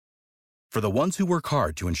For the ones who work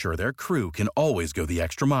hard to ensure their crew can always go the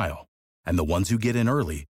extra mile, and the ones who get in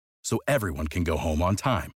early so everyone can go home on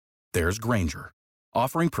time, there's Grainger,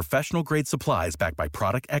 offering professional-grade supplies backed by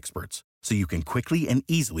product experts so you can quickly and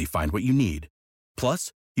easily find what you need.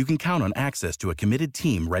 Plus, you can count on access to a committed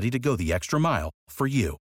team ready to go the extra mile for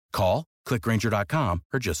you. Call, click Grainger.com,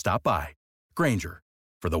 or just stop by. Grainger,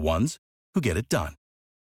 for the ones who get it done.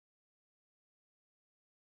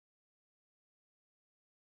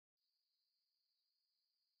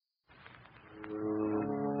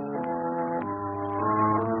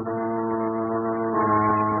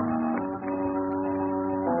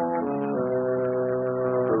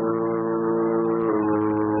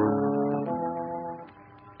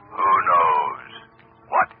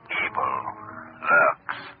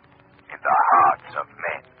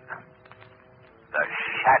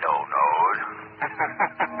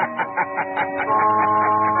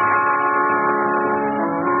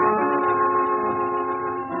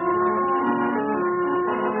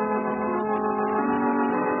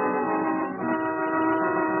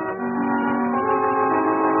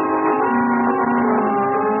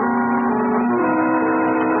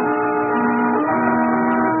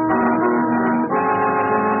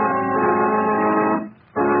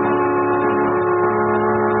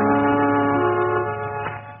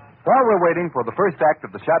 While we're waiting for the first act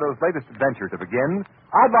of the Shadow's latest adventure to begin,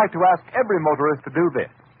 I'd like to ask every motorist to do this.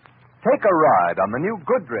 Take a ride on the new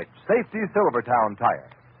Goodrich Safety Silvertown tire.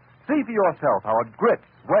 See for yourself how it grips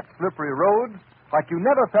wet, slippery roads like you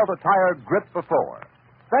never felt a tire grip before.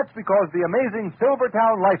 That's because the amazing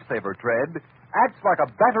Silvertown Lifesaver tread acts like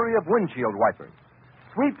a battery of windshield wipers.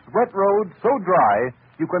 Sweeps wet roads so dry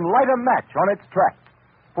you can light a match on its track.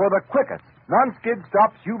 For the quickest non-skid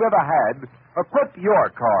stops you've ever had, equip your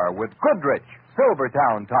car with Goodrich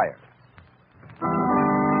Silvertown tires.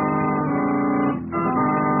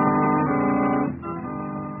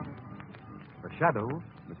 The Shadow,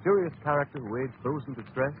 mysterious character who aids those in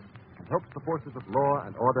distress and helps the forces of law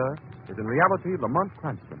and order, is in reality Lamont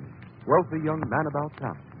Cranston, wealthy young man about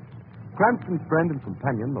town. Cranston's friend and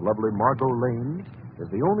companion, the lovely Margot Lane, is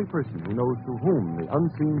the only person who knows to whom the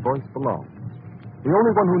unseen voice belongs. The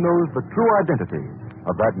only one who knows the true identity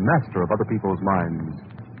of that master of other people's minds,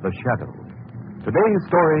 the Shadow. Today's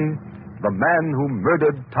story, The Man Who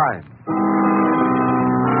Murdered Time.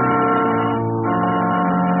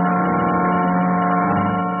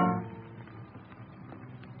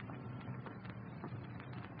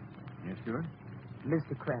 Yes, Stuart?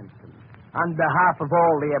 Mr. Cranston, on behalf of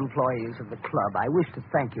all the employees of the club, I wish to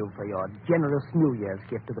thank you for your generous New Year's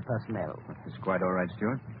gift to the personnel. It's quite all right,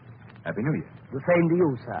 Stuart. Happy New Year. The same to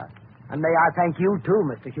you, sir. And may I thank you, too,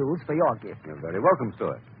 Mr. Hughes, for your gift. You're very welcome,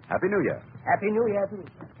 Stuart. Happy New Year. Happy New Year, too.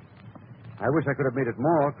 I wish I could have made it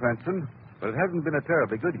more, Cranston, but it hasn't been a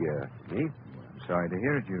terribly good year. Me? I'm sorry to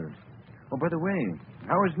hear it, Hughes. Oh, by the way,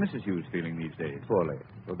 how is Mrs. Hughes feeling these days? Poorly.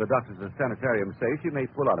 Well, the doctors at the sanitarium say she may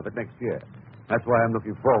pull out of it next year. That's why I'm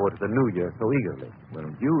looking forward to the New Year so eagerly. Well,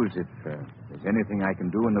 Hughes, if there's anything I can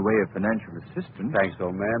do in the way of financial assistance... Thanks,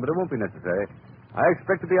 old man, but it won't be necessary. I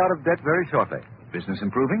expect to be out of debt very shortly. Business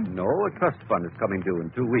improving? No, a trust fund is coming due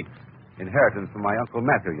in 2 weeks. Inheritance from my Uncle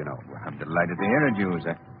Matthew, you know. Well, I'm delighted to hear it, Hughes.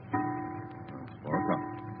 It's 4 o'clock.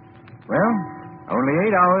 Well, only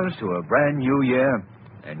 8 hours to a brand new year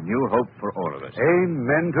and new hope for all of us.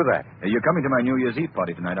 Amen to that. You're coming to my New Year's Eve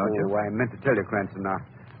party tonight, aren't you? Oh, I meant to tell you, Cranston. Now,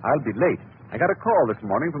 I'll be late. I got a call this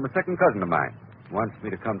morning from a second cousin of mine. Wants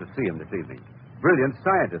me to come to see him this evening. Brilliant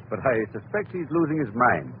scientist, but I suspect he's losing his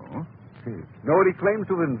mind. Oh? Know what he claims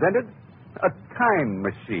to have invented? A time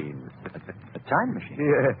machine. A time machine?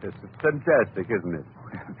 Yes, it's fantastic, isn't it?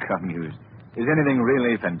 Come, Hughes. Is anything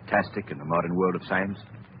really fantastic in the modern world of science?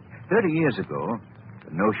 30 years ago,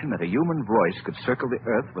 the notion that a human voice could circle the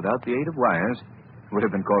Earth without the aid of wires would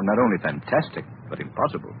have been called not only fantastic, but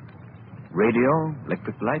impossible. Radio,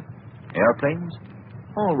 electric light, airplanes,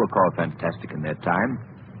 all were called fantastic in their time,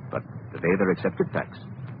 but today they're accepted facts.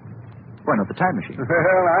 Why not the time machine?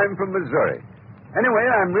 Well, I'm from Missouri. Anyway,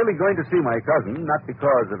 I'm really going to see my cousin, not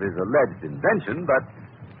because of his alleged invention, but,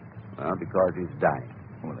 well, because he's dying.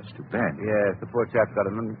 Well, that's too bad. Yes, the poor chap's got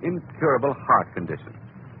an incurable heart condition.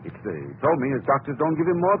 He told me his doctors don't give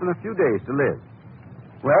him more than a few days to live.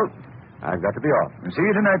 Well, I've got to be off. See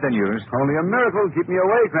you tonight, then, Hughes. Only a miracle will keep me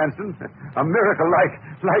away, Cranston. A miracle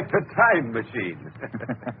like the time machine.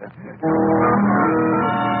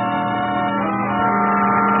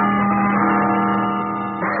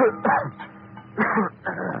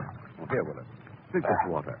 Oh, here, Willard. Drink this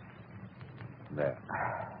water. There.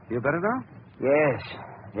 Feel better now?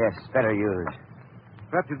 Yes, better, Hughes.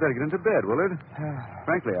 perhaps you'd better get into bed, Willard.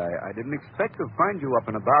 Frankly, I didn't expect to find you up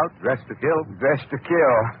and about, dressed to kill. Dressed to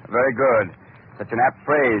kill. Very good. Such an apt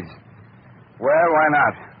phrase. Well, why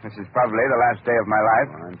not? This is probably the last day of my life.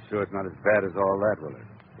 Well, I'm sure it's not as bad as all that, Willard.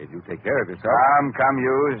 If you take care of yourself. Come,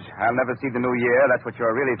 Hughes. I'll never see the new year. That's what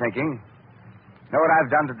you're really thinking. Know what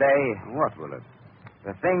I've done today? What, Willard?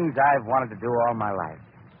 The things I've wanted to do all my life.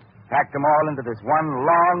 Packed them all into this one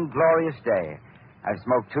long, glorious day. I've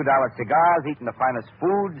smoked $2 cigars, eaten the finest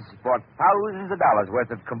foods, bought thousands of dollars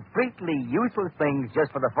worth of completely useless things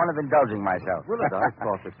just for the fun of indulging myself. Willard, I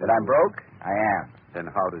thought that I'm broke? I am. Then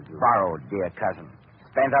how did you... Borrowed, dear cousin.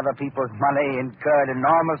 Spent other people's money, incurred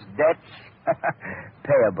enormous debts.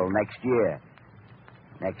 Payable next year.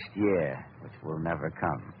 Next year, which will never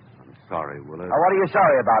come. I'm sorry, Willard. Oh, what are you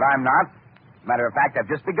sorry about? I'm not. Matter of fact, I've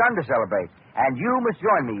just begun to celebrate. And you must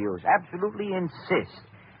join me, Hughes. Absolutely insist.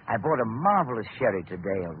 I bought a marvelous sherry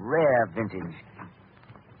today, a rare vintage.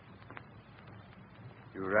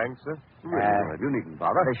 You rang, sir? Really, Willard, you needn't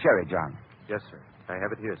bother. The sherry, John. Yes, sir. I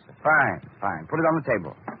have it here, sir. Fine. Put it on the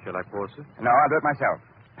table. Shall I pour, sir? No, I'll do it myself.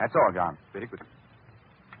 That's all, John. Very good.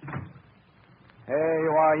 Here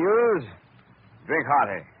you are, Hughes. Drink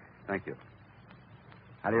hearty. Thank you.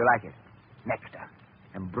 How do you like it? Nectar.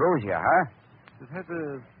 Ambrosia, huh? It has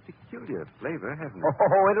a peculiar flavor, hasn't it?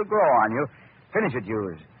 Oh, it'll grow on you. Finish it,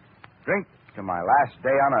 Hughes. Drink to my last day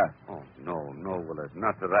on Earth. Oh, no, Willard.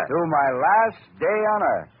 Not to that. To my last day on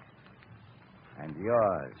Earth. And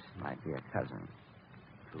yours, my dear cousin.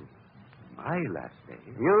 To my last day?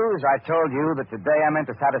 Hughes, I told you that today I meant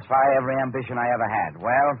to satisfy every ambition I ever had.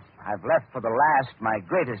 Well, I've left for the last my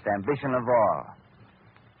greatest ambition of all.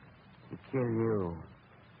 To kill you.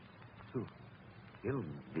 To kill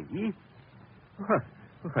me?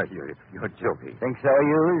 Why, you're joking. Think so,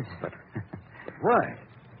 Hughes? But why?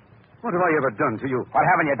 What have I ever done to you? What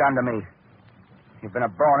haven't you done to me? You've been a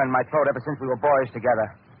bone in my throat ever since we were boys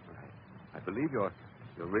together. I believe you're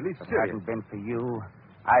really If it serious. hadn't been for you,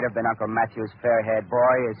 I'd have been Uncle Matthew's fair-haired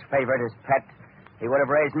boy, his favorite, his pet. He would have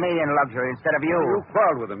raised me in luxury instead of you. You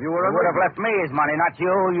quarreled with him. You were He would have left me his money, not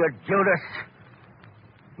you, you Judas.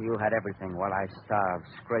 You had everything while I starved,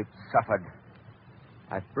 scraped, suffered.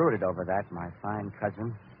 I've brooded over that, my fine cousin,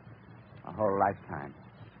 a whole lifetime.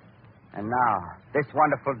 And now, this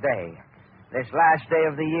wonderful day, this last day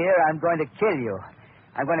of the year, I'm going to kill you.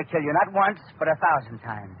 I'm going to kill you not once, but 1,000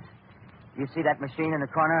 times. You see that machine in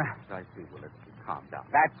the corner? I see. Well, let's calm down.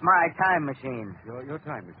 That's my time machine. Your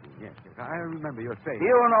time machine, yes. I remember your saying. Do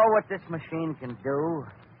you know what this machine can do?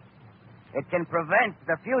 It can prevent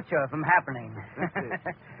the future from happening.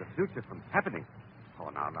 The future from happening? Oh,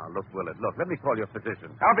 now, look, Willard, look. Let me call your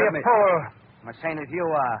physician. Don't be a fool. I'm as sane as you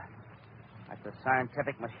are. That's a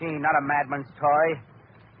scientific machine, not a madman's toy.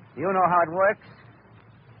 Do you know how it works?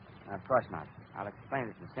 Of course not. I'll explain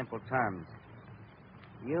it in simple terms.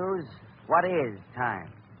 Hughes, what is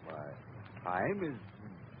time? Why, time is...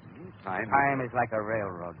 Time is like a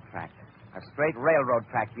railroad track. A straight railroad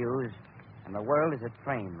track, Hughes. And the world is a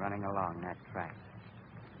train running along that track.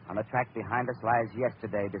 On the track behind us lies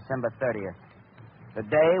yesterday, December 30th.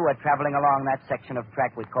 Today, we're traveling along that section of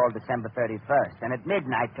track we call December 31st. And at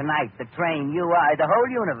midnight tonight, the train, you, I, the whole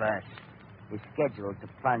universe, is scheduled to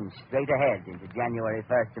plunge straight ahead into January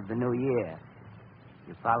 1st of the new year.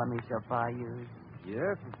 You follow me so far, Hughes?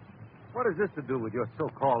 Yes? What has this to do with your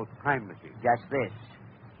so-called time machine? Just this.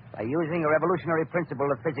 By using a revolutionary principle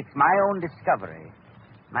of physics, my own discovery,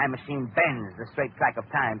 my machine bends the straight track of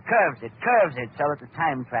time, curves it so that the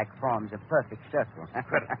time track forms a perfect circle.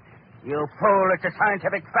 You fool, it's a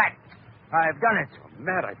scientific fact. I've done it. Oh,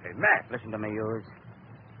 mad, I say, mad. Listen to me, Hughes.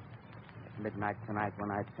 At midnight tonight, when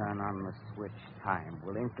I turn on the switch, time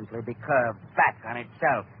will instantly be curved back on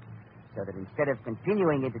itself. So that instead of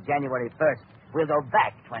continuing into January 1st, we'll go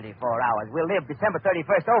back 24 hours. We'll live December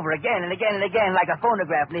 31st over again and again and again like a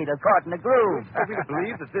phonograph needle caught in a groove. Are we to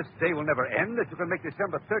believe that this day will never end? That you can make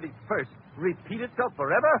December 31st repeat itself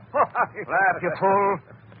forever? Laugh, you fool.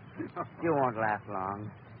 You won't laugh long.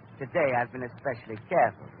 Today I've been especially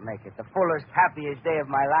careful to make it the fullest, happiest day of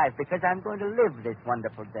my life because I'm going to live this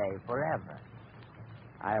wonderful day forever.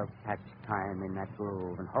 I'll catch time in that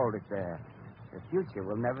groove and hold it there. The future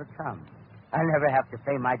will never come. I'll never have to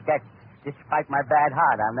pay my debts. Despite my bad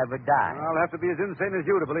heart, I'll never die. I'll have to be as insane as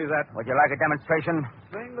you to believe that. Would you like a demonstration?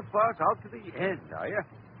 Playing the farce out to the end, are you?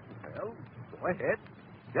 Well, go ahead.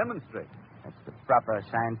 Demonstrate. That's the proper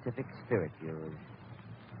scientific spirit, Hughes.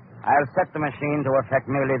 I'll set the machine to affect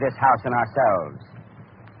merely this house and ourselves.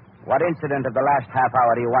 What incident of the last half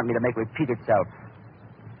hour do you want me to make repeat itself?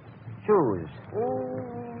 Choose. Oh,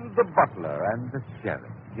 the butler and the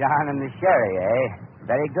sheriff. John and the sherry, eh?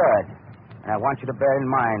 Very good. And I want you to bear in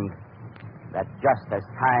mind that just as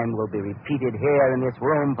time will be repeated here in this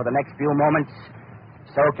room for the next few moments,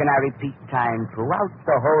 so can I repeat time throughout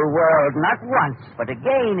the whole world, not once, but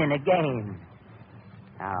again and again.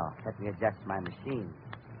 Now, let me adjust my machine.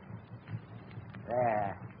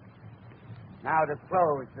 There. Now to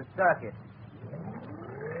close the circuit.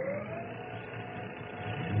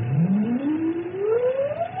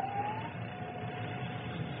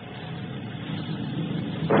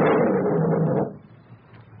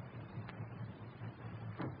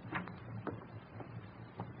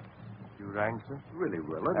 You rang, sir? Really,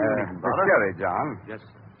 Willard. The sherry, John. Yes,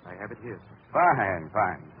 I have it here, sir. Fine,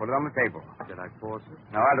 fine. Put it on the table. Shall I pour, sir?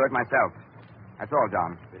 No, I'll do it myself. That's all,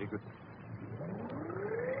 John. Very good.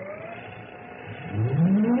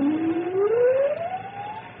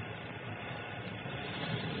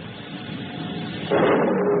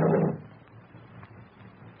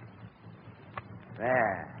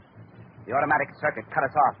 There. The automatic circuit cut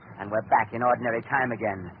us off, and we're back in ordinary time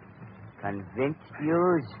again. Convinced,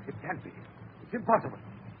 Hughes? It can't be. It's impossible.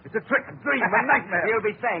 It's a trick, a dream, a nightmare. You'll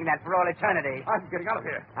be saying that for all eternity. I'm getting out of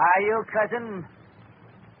here. Are you, cousin?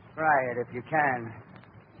 Try it if you can.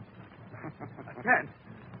 I can't.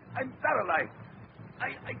 I'm paralyzed.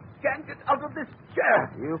 I can't get out of this chair.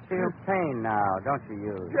 You feel pain now, don't you,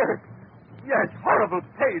 Hughes? Yes. Yes, horrible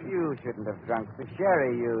pain. You shouldn't have drunk the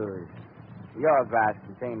sherry, Hughes. Your glass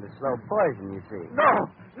contained a slow poison, you see. No.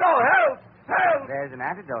 No, help. Help. There's an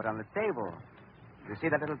antidote on the table. You see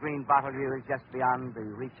that little green bottle, Hughes, just beyond the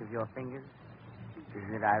reach of your fingers?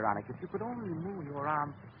 Isn't it ironic? If you could only move your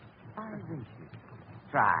arm 5 inches.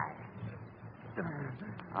 Try.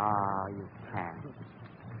 Oh, you can't.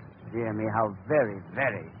 Dear me, how very,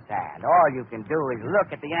 very sad. All you can do is look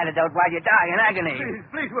at the antidote while you die in agony.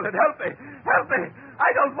 Please, Willard, help me. Help me. I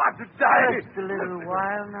don't want to die. Just a little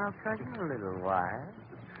while now, cousin, a little while.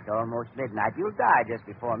 It's almost midnight. You'll die just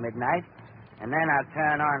before midnight, and then I'll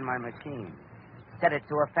turn on my machine. Set it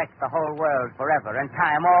to affect the whole world forever, and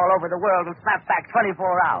time all over the world will snap back 24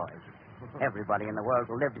 hours. Everybody in the world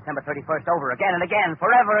will live December 31st over again and again,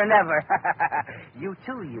 forever and ever. You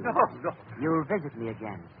too, you. No. You'll visit me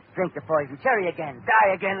again. Drink the poison cherry again.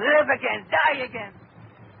 Die again. Live again. Die again.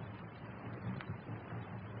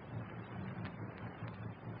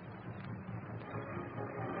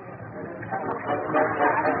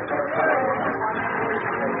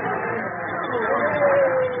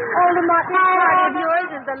 Oh, Lamont, this party of yours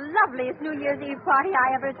is the loveliest New Year's Eve party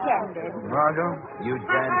I ever attended. Margot, you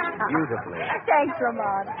danced beautifully. Thanks,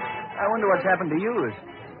 Lamont. I wonder what's happened to Hughes.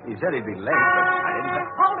 He said he'd be late, but I didn't...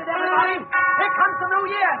 Hold it, everybody. Here comes the new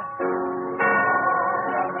year.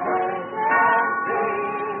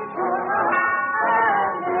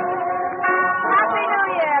 Happy New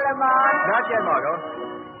Year, Lamont. Not yet, Margot.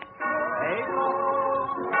 8,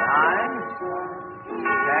 9,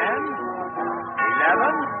 10,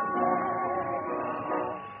 11...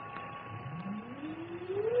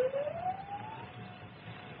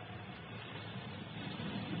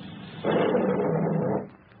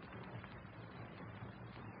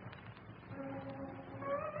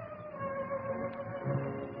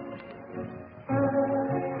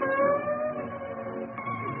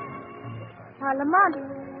 Lamont,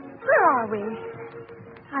 where are we?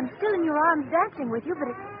 I'm still in your arms dancing with you, but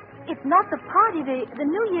it's not the party, the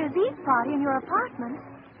New Year's Eve party in your apartment.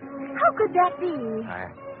 How could that be?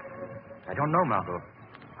 I don't know, Margot.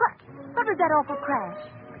 What was that awful crash?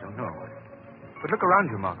 I don't know. But look around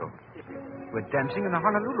you, Margot. We're dancing in the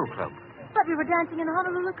Honolulu Club. But we were dancing in the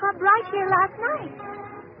Honolulu Club right here last night.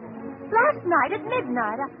 Last night at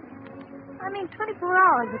midnight. I mean, 24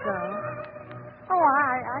 hours ago. Oh,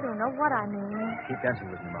 I don't know what I mean. Keep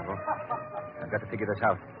dancing with me, Margot. I've got to figure this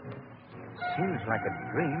out. Seems like a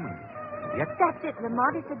dream, yet... That's it,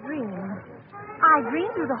 Lamont. It's a dream. I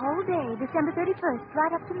dreamed through the whole day, December 31st,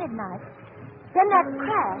 right up to midnight. Then that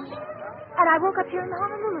crash, and I woke up here in the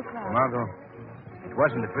Honolulu Club. Margot, it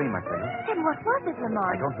wasn't a dream, I tell you. Then what was it,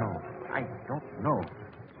 Lamont? I don't know.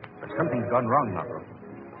 But something's gone wrong, Margot.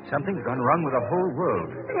 Something's gone wrong with the whole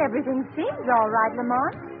world. But everything seems all right,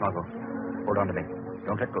 Lamont. Margot, hold on to me.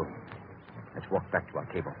 Don't let go. Let's walk back to our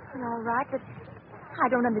table. All right, but I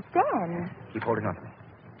don't understand. Keep holding on to me.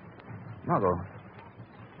 Margot,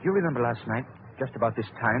 do you remember last night, just about this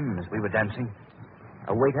time, as we were dancing,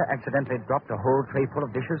 a waiter accidentally dropped a whole tray full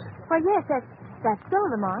of dishes? Why, yes, that's so,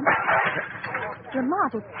 Lamont.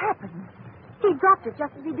 Lamont, it's happened. He dropped it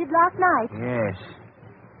just as he did last night. Yes.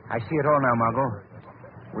 I see it all now, Margot.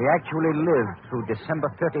 We actually lived through December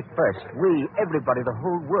 31st. We, everybody, the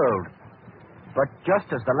whole world. But just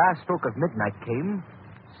as the last stroke of midnight came,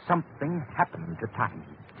 something happened to time.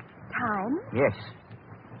 Time? Yes.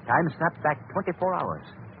 Time snapped back 24 hours.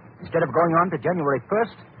 Instead of going on to January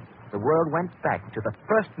 1st, the world went back to the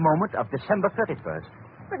first moment of December 31st.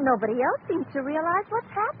 But nobody else seems to realize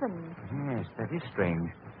what's happened. Yes, that is strange.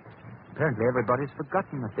 Apparently everybody's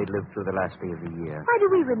forgotten that they lived through the last day of the year. Why do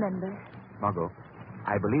we remember? Margot,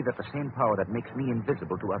 I believe that the same power that makes me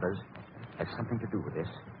invisible to others has something to do with this.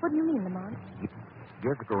 What do you mean, Lamont?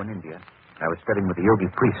 Years ago in India, I was studying with the yogi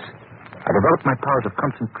priests. I developed my powers of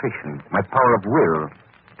concentration, my power of will,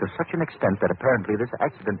 to such an extent that apparently this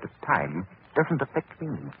accident of time doesn't affect me.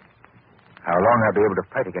 How long I'll be able to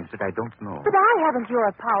fight against it, I don't know. But I haven't your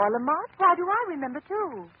power, Lamont. Why do I remember,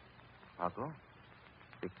 too? Margot,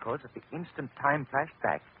 because at the instant time flashed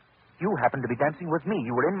back, you happened to be dancing with me.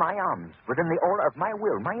 You were in my arms, within the aura of my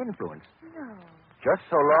will, my influence. No. Just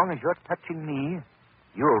so long as you're touching me,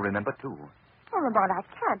 you'll remember, too. Oh, Lamont, I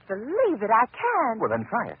can't believe it. I can't. Well, then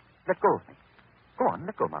try it. Let go of me. Go on,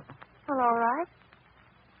 let go, Margot. Well, all right.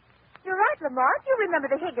 You're right, Lamont. You remember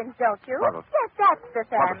the Higgins, don't you? Margot. Yes, that's the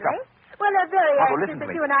Margot, family. stop. Well, they're very Margot, anxious listen to that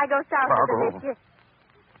me. you and I go south of the Margot. biscuit.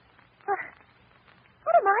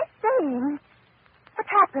 What am I saying? What's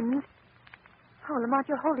happened? Oh, Lamont,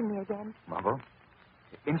 you're holding me again. Margot,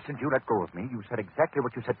 the instant you let go of me, you said exactly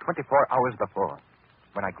what you said 24 hours before.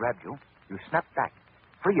 When I grabbed you, you snapped back,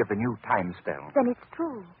 free of the new time spell. Then it's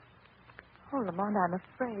true. Oh, Lamont, I'm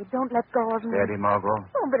afraid. Don't let go of me. Steady, Margot.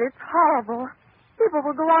 Oh, but it's horrible. People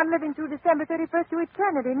will go on living through December 31st to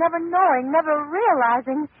eternity, never knowing, never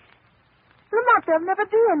realizing. Lamont, there'll never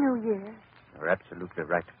be a new year. You're absolutely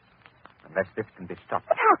right. Unless this can be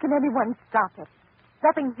stopped. But how can anyone stop it?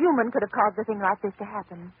 Nothing human could have caused a thing like this to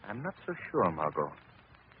happen. I'm not so sure, Margot.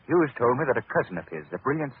 Hughes told me that a cousin of his, a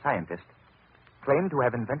brilliant scientist, claimed to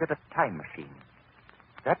have invented a time machine.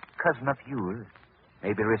 That cousin of Hughes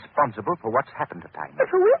may be responsible for what's happened to time. But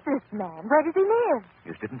who is this man? Where does he live?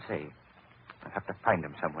 Hughes didn't say. I'll have to find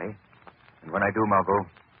him some way. And when I do, Margot,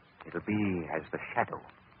 it'll be as the Shadow.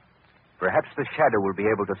 Perhaps the Shadow will be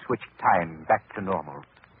able to switch time back to normal.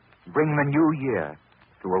 Bring the new year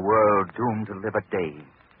to a world doomed to live a day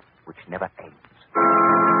which never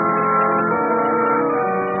ends.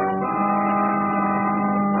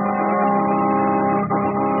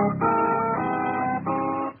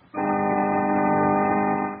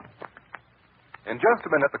 In just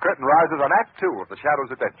a minute, the curtain rises on Act 2 of The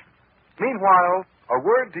Shadow's Adventure. Meanwhile, a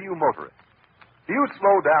word to you motorists. Do you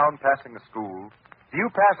slow down passing a school? Do you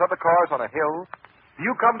pass other cars on a hill? Do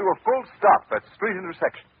you come to a full stop at street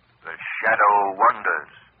intersections? The Shadow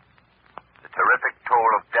wonders. The terrific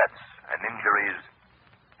toll of deaths and injuries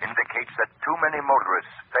indicates that too many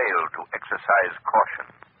motorists fail to exercise caution,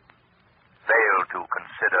 fail to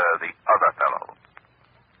consider the other fellow.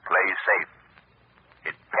 Play safe.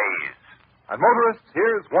 It pays. And motorists,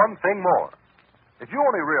 here's one thing more. If you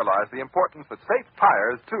only realize the importance that safe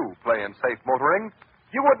tires, too, play in safe motoring,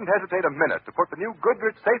 you wouldn't hesitate a minute to put the new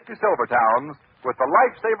Goodrich Safety Silvertowns with the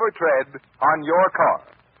Lifesaver tread on your car.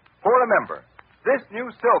 For remember, this new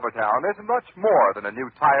Silvertown isn't much more than a new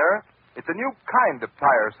tire. It's a new kind of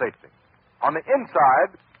tire safety. On the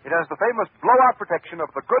inside, it has the famous blowout protection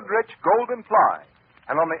of the Goodrich Golden Fly.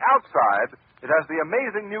 And on the outside, it has the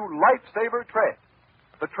amazing new Lifesaver tread.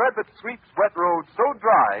 The tread that sweeps wet roads so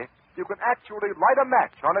dry, you can actually light a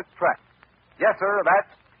match on its track. Yes, sir,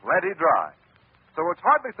 that's plenty dry. So it's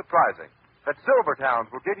hardly surprising that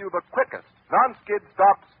Silvertowns will give you the quickest non-skid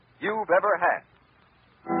stops you've ever had.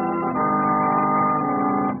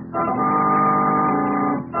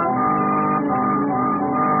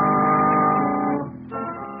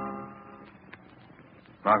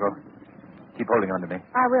 Margot, keep holding on to me.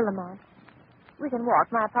 I will, Lamont. We can walk.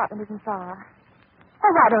 My apartment isn't far.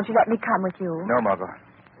 Oh, why don't you let me come with you? No, Margot.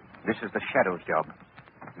 This is the Shadow's job.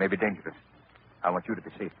 It may be dangerous. I want you to be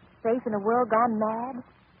safe. Safe in a world gone mad?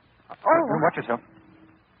 Watch yourself.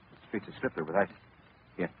 The streets are slippery with ice.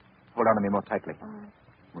 Here, hold on to me more tightly.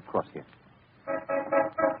 We'll cross here.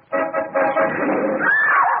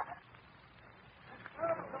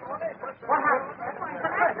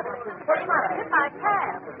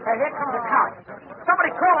 Hey, here comes a cop.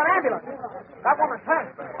 Somebody call an ambulance. That woman's hurt.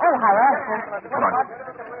 Oh, how awful. Come on.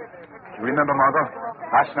 Do you remember, Margot,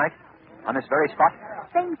 last night, on this very spot?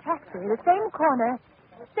 Same taxi, the same corner.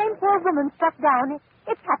 Same poor woman struck down.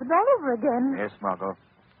 It's happened all over again. Yes, Margot.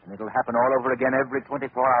 And it'll happen all over again every 24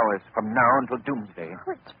 hours from now until doomsday.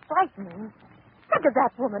 Oh, it's frightening. Think of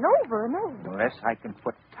that woman over and over. Unless I can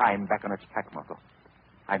put time back on its track, Margot.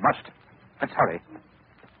 I must. Let's hurry.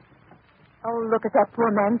 Oh, look at that poor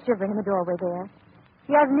man shivering in the doorway there.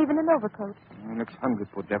 He hasn't even an overcoat. He looks hungry,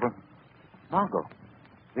 poor devil. Margot,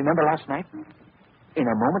 remember last night? In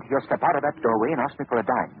a moment, he'll step out of that doorway and ask me for a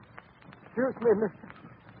dime. Excuse me, mister.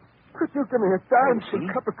 Could you give me a dime for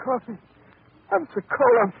a cup of coffee? I'm so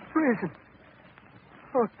cold, I'm freezing.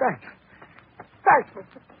 Oh, thanks. Thanks,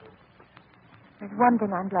 mister. There's one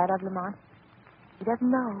thing I'm glad of, Lamont. He doesn't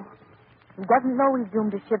know. He doesn't know he's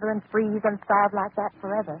doomed to shiver and freeze and starve like that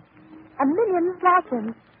forever. And millions like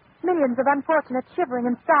him. Millions of unfortunates shivering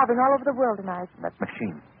and starving all over the world tonight. That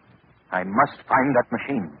machine. I must find that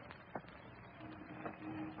machine.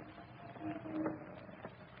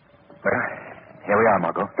 Well, here we are,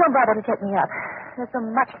 Margot. Don't bother to take me up. There's so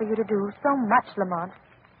much for you to do. So much, Lamont.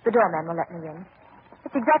 The doorman will let me in.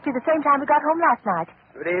 It's exactly the same time we got home last night.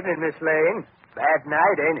 Good evening, Miss Lane. Bad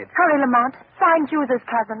night, ain't it? Hurry, Lamont. Find Hughes's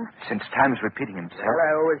cousin. Since time's repeating himself, Well,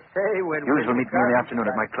 I always say when... Hughes will meet me in the afternoon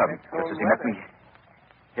at my club, just as he met me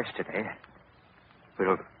yesterday.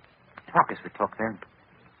 We'll talk as we talk then.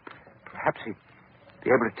 Perhaps he'd be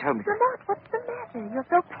able to tell me. Lamont, what's the matter? You're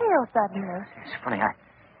so pale suddenly. It's funny, I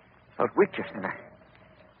felt weak just then.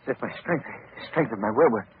 As if my strength of my will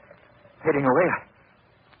were fading away.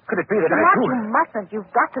 Could it be that Lamont, I... you mustn't.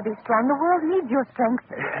 You've got to be strong. The world needs your strength.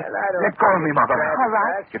 Well, I don't... Let go of me, Margot. All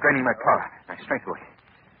right. You're draining my power, my strength away.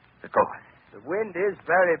 Let go. The wind is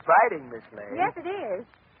very biting, Miss Lane. Yes, it is.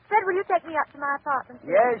 Fred, will you take me up to my apartment?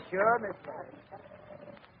 Yes, sure, Miss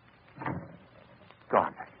Lane.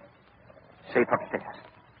 Gone. Safe upstairs.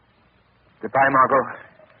 Goodbye, Margot.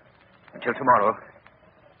 Until tomorrow.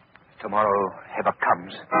 Tomorrow ever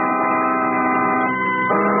comes.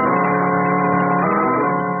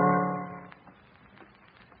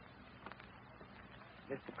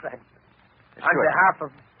 Mr. Cranston, on behalf of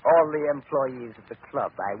all the employees of the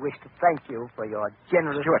club, I wish to thank you for your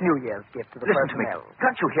generous New Year's gift to the Listen to me. personnel.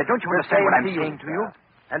 Can't you hear? Don't you understand what I'm saying to you?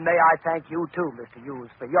 And may I thank you, too, Mr. Hughes,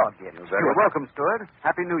 for your gift. You're very welcome, Stuart.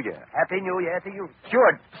 Happy New Year. Happy New Year to you.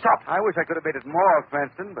 Stuart, stop. I wish I could have made it more,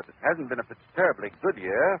 Cranston, but it hasn't been a terribly good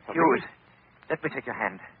year for Hughes, me. let me take your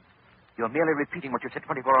hand. You're merely repeating what you said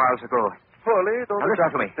 24 hours ago. Fully, though Now the listen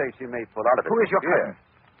to doctor me. says she may pull out of it. Who is your this year. cousin?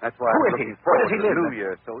 That's why Who I'm is he? looking Where does forward he to live? New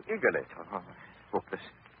Year so eagerly. Oh, hopeless.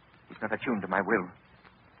 He's not attuned to my will.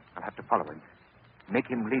 I'll have to follow him. Make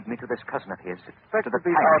him lead me to this cousin of his. Expect to the to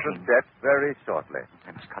be time out machine. of debt very shortly.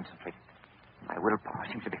 I must concentrate. My willpower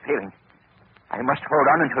seems to be failing. I must hold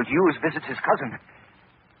on until Hughes visits his cousin.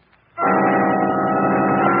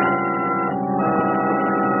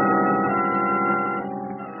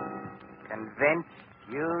 Convinced,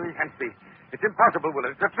 Hughes? Can't be. It's impossible,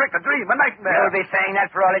 Willard. It's a trick, a dream, a nightmare. You'll be saying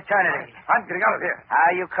that for all eternity. I'm getting out of here.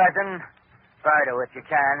 Are you, cousin? Try to if you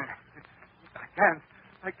can. I can't.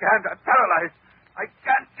 I'm paralyzed. I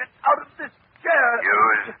can't get out of this chair.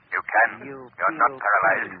 Hughes, you can. You You're not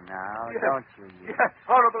paralyzed. now, Yes. don't you, Hughes? Yes,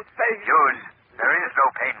 horrible pain. Hughes, there is no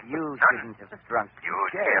pain. You None. shouldn't have drunk the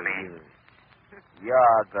Hughes, chair, hear me. Hughes.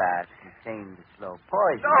 Your glass contained the slow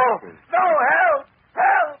poison. No, you see. no, help!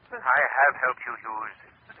 Help! I have helped you, Hughes.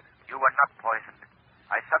 You were not poisoned.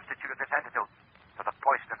 I substituted this antidote for the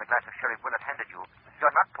poison in the glass of sherry Willard handed you.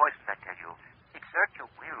 You're not poisoned, I tell you. Exert your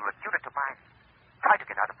will, attune it to mine. Try to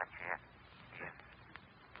get out of that chair. Here.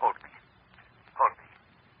 Hold me. Hold me.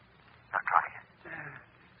 Now try.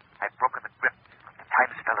 I've broken the grip of the time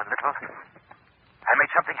spell a little. I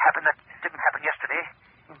made something happen that didn't happen yesterday.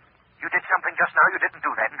 You did something just now you didn't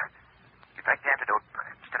do then. You drank the antidote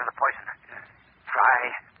instead of the poison.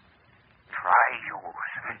 Try,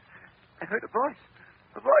 Hughes. I heard a voice.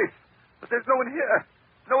 A voice. But there's no one here.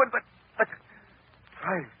 No one but...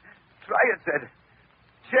 Try, it said.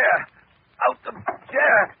 Chair. Out the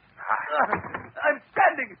chair. I'm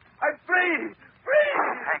standing. I'm free. Free.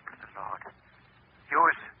 Thank the Lord.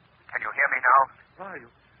 Hughes, can you hear me now? Who are you?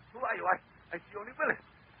 Who are you? I see only Willard.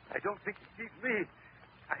 I don't think he sees me.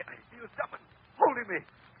 I feel someone holding me.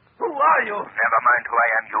 Who are you? Never mind who I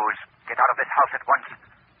am, Hughes. Get out of this house at once.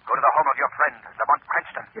 Go to the home of your friend, Lamont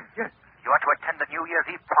Cranston. Yes. You are to attend the New Year's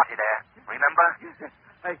Eve party there. Remember? Yes.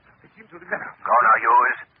 I seem to remember. Go now,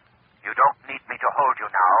 Hughes. You don't need me to hold you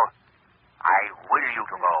now. I will you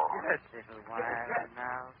to go. Yes. Little while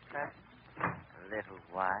now, cousin. A little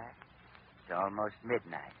while. It's almost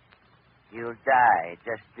midnight. You'll die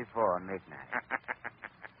just before midnight.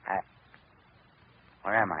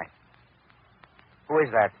 Where am I? Who is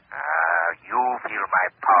that? You feel my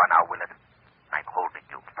power now, Willard. I'm holding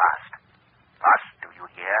you fast. Fast, do you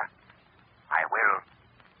hear? I will.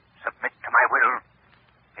 Submit to my will.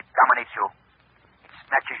 It dominates you. It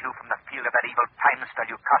snatches you from the field of that evil time spell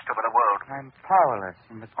you cast over the world. I'm powerless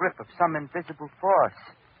in the grip of some invisible force.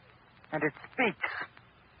 And it speaks.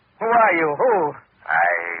 Who are you? Who?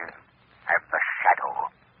 I am the Shadow.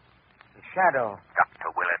 The Shadow.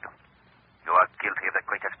 Dr. Willard, you are guilty of the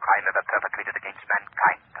greatest crime ever perpetrated against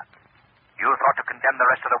mankind. You thought to condemn the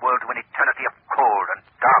rest of the world to an eternity of cold and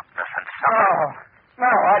darkness suffer. No,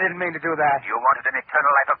 I didn't mean to do that. You wanted an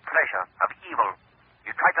eternal life of pleasure, of evil.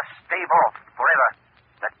 You tried to stave off forever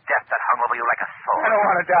the death that hung over you like a sword. I don't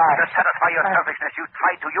want to die. To satisfy your selfishness, you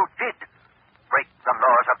tried to. You did break the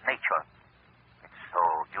laws of nature. And so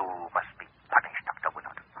you must be punished, Dr.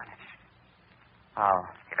 Willard. Punished. How?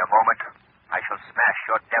 In a moment, I shall smash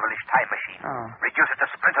your devilish time machine. Reduce it to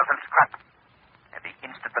splinters and scrap. And the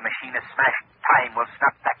instant the machine is smashed, time will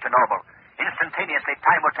snap back to normal. Instantaneously,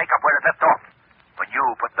 time will take up where it left off when you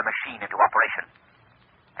put the machine into operation.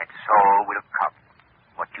 And so will come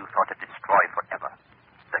what you thought to destroy forever.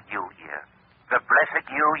 The new year. The blessed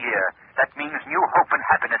new year that means new hope and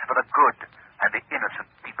happiness for the good and the innocent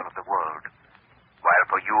people of the world. While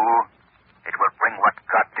for you, it will bring what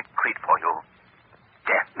God decreed for you.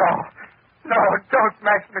 Death. No, don't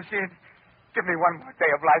smash the machine. Give me one more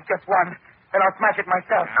day of life, just one, and I'll smash it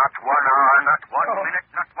myself. Not 1 hour, not 1 minute,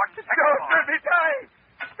 not 1 second. Don't let me die.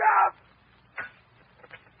 Stop.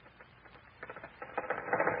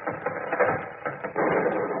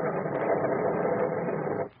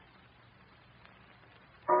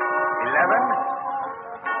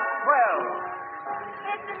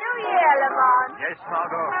 It's the new year, Lamont. Yes,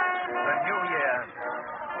 Margot. The new year.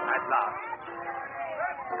 At last.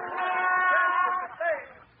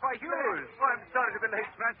 Why, Hughes. Oh, I'm sorry to be late,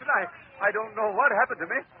 Cranston. I don't know what happened to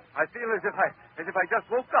me. I feel as if I just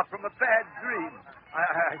woke up from a bad dream.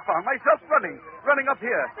 I found myself running up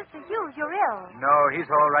here. Mr. Hughes, you're ill. No, he's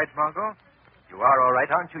all right, Margot. You are all right,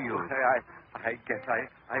 aren't you, Hughes? I guess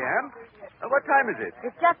I am. What time is it?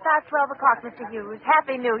 It's just past 12 o'clock, Mr. Hughes.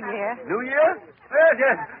 Happy New Year. New Year?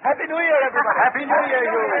 Yes. Happy New Year, everybody. Happy New Year,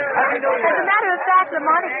 you. Happy New Year. As a matter of fact,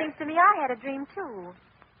 Lamont, it seems to me I had a dream, too.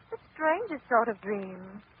 The strangest sort of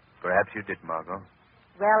dream. Perhaps you did, Margot.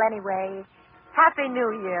 Well, anyway, Happy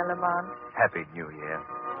New Year, Lamont. Happy New Year.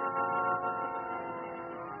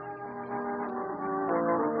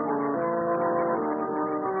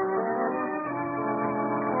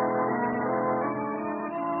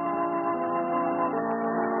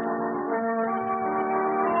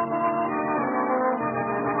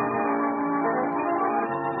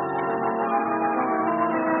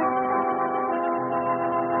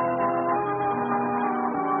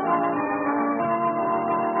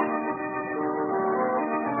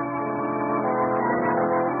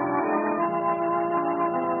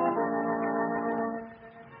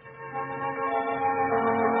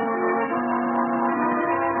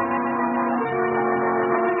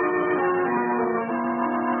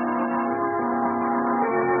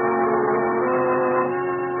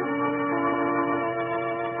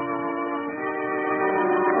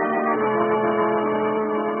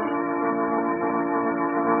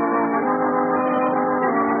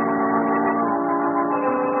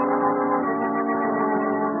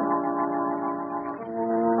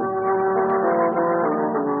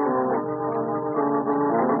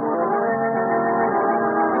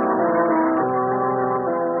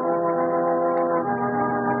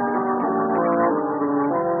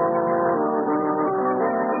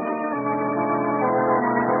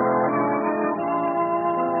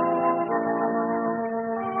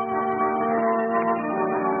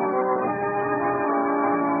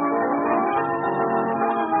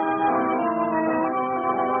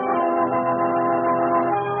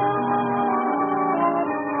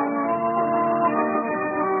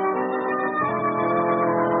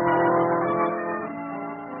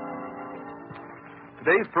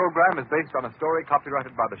 Today's program is based on a story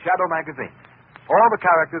copyrighted by the Shadow magazine. All the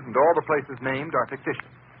characters and all the places named are fictitious.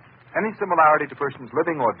 Any similarity to persons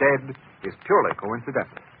living or dead is purely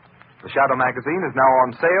coincidental. The Shadow magazine is now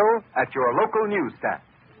on sale at your local newsstand.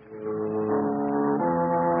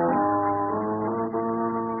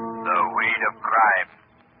 The weed of crime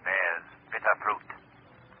bears bitter fruit.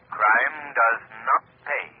 Crime does not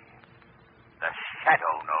pay. The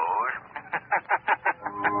shadow knows.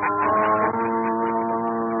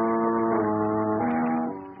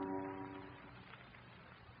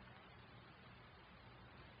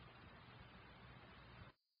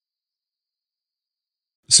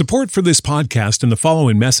 Support for this podcast and the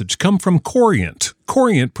following message come from Corient.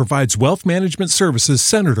 Corient provides wealth management services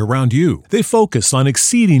centered around you. They focus on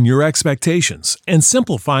exceeding your expectations and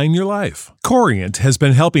simplifying your life. Corient has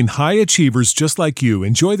been helping high achievers just like you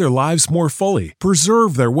enjoy their lives more fully,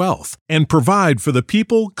 preserve their wealth, and provide for the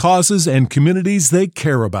people, causes, and communities they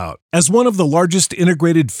care about. As one of the largest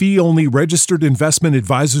integrated fee-only registered investment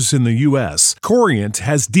advisors in the U.S., Corient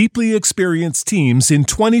has deeply experienced teams in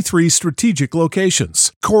 23 strategic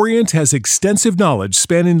locations. Corient has extensive knowledge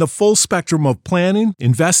spanning the full spectrum of planning,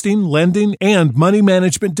 investing, lending, and money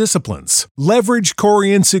management disciplines. Leverage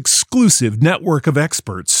Corient's exclusive network of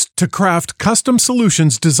experts to craft custom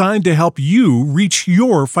solutions designed to help you reach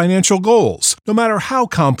your financial goals, no matter how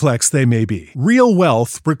complex they may be. Real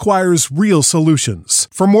wealth requires real solutions.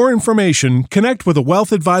 For more information, connect with a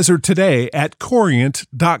wealth advisor today at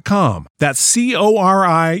Corient.com. That's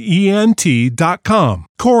Corient.com.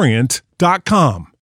 Corient.com.